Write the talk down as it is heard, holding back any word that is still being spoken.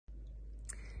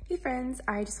Hey friends,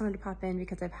 I just wanted to pop in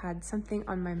because I've had something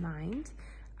on my mind.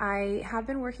 I have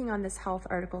been working on this health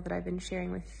article that I've been sharing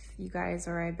with you guys,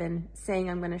 or I've been saying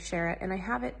I'm going to share it, and I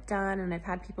have it done and I've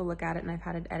had people look at it and I've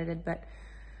had it edited, but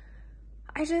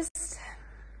I just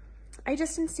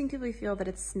instinctively feel that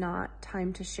it's not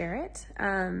time to share it.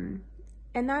 And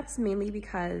that's mainly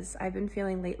because I've been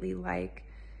feeling lately like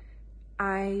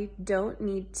I don't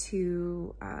need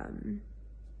to,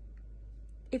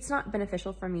 it's not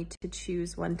beneficial for me to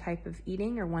choose one type of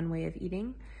eating or one way of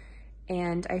eating.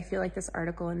 And I feel like this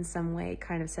article in some way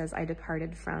kind of says I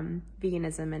departed from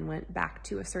veganism and went back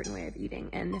to a certain way of eating.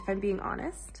 And if I'm being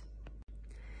honest,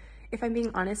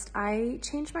 I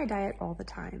change my diet all the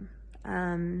time.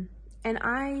 And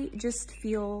I just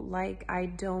feel like I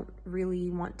don't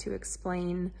really want to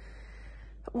explain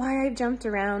why I've jumped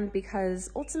around, because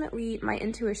ultimately my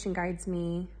intuition guides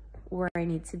me where I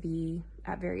need to be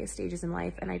at various stages in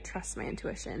life, and I trust my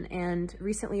intuition. And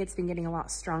recently it's been getting a lot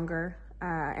stronger,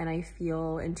 and I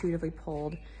feel intuitively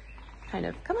pulled kind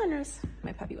of, come on nurse,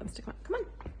 my puppy wants to come on,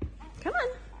 come on,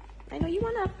 I know you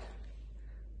want up,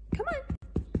 come on,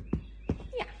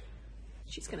 yeah,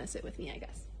 she's gonna sit with me, I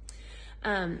guess.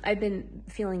 I've been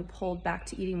feeling pulled back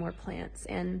to eating more plants,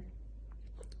 and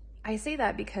I say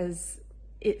that because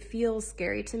it feels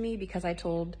scary to me, because I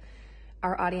told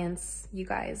our audience, you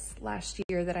guys, last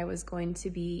year that I was going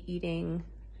to be eating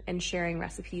and sharing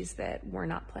recipes that were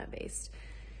not plant-based.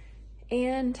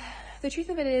 And the truth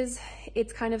of it is,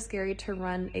 it's kind of scary to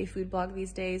run a food blog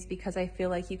these days, because I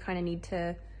feel like you kind of need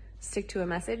to stick to a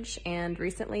message. And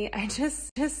recently I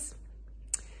just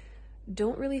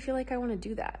don't really feel like I want to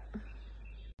do that.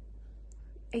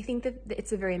 I think that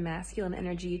it's a very masculine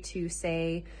energy to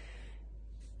say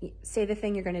the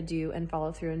thing you're going to do and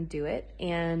follow through and do it.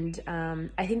 And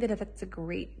I think that that's a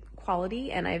great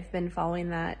quality, and I've been following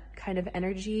that kind of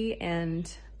energy and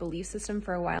belief system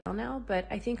for a while now. But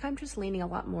I think I'm just leaning a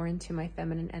lot more into my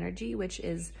feminine energy, which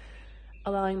is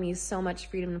allowing me so much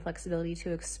freedom and flexibility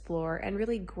to explore and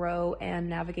really grow and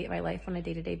navigate my life on a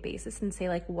day-to-day basis, and say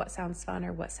like what sounds fun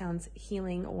or what sounds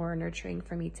healing or nurturing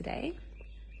for me today.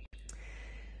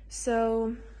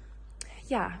 So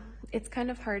yeah, it's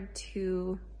kind of hard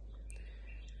to,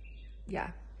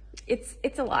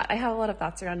 it's a lot. I have a lot of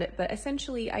thoughts around it, but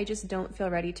essentially I just don't feel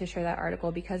ready to share that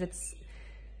article, because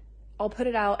I'll put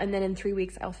it out and then in 3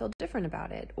 weeks I'll feel different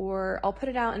about it, or I'll put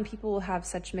it out and people will have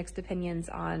such mixed opinions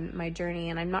on my journey,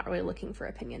 and I'm not really looking for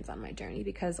opinions on my journey,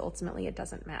 because ultimately it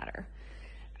doesn't matter.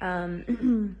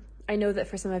 I know that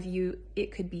for some of you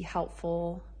it could be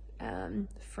helpful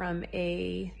from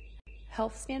a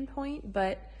health standpoint,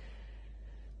 but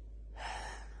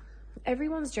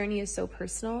everyone's journey is so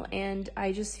personal, and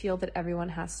I just feel that everyone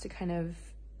has to kind of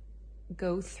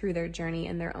go through their journey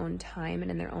in their own time and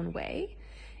in their own way.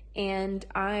 And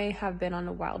I have been on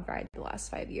a wild ride the last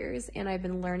 5 years, and I've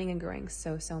been learning and growing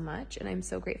so much, and I'm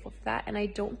so grateful for that. And I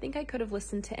don't think I could have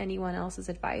listened to anyone else's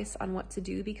advice on what to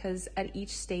do, because at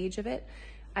each stage of it,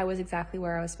 I was exactly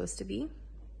where I was supposed to be.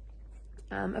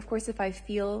 Of course, if I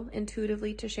feel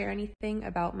intuitively to share anything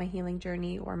about my healing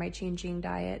journey or my changing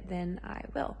diet, then I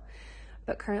will.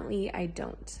 But currently I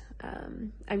don't.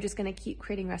 I'm just gonna keep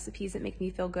creating recipes that make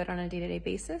me feel good on a day-to-day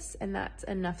basis, and that's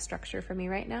enough structure for me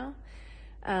right now.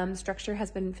 Structure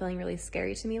has been feeling really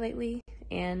scary to me lately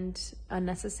and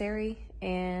unnecessary.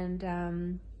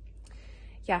 And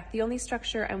yeah, the only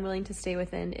structure I'm willing to stay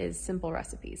within is simple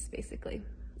recipes, basically.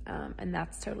 And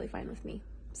that's totally fine with me.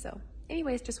 So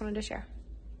anyways, just wanted to share.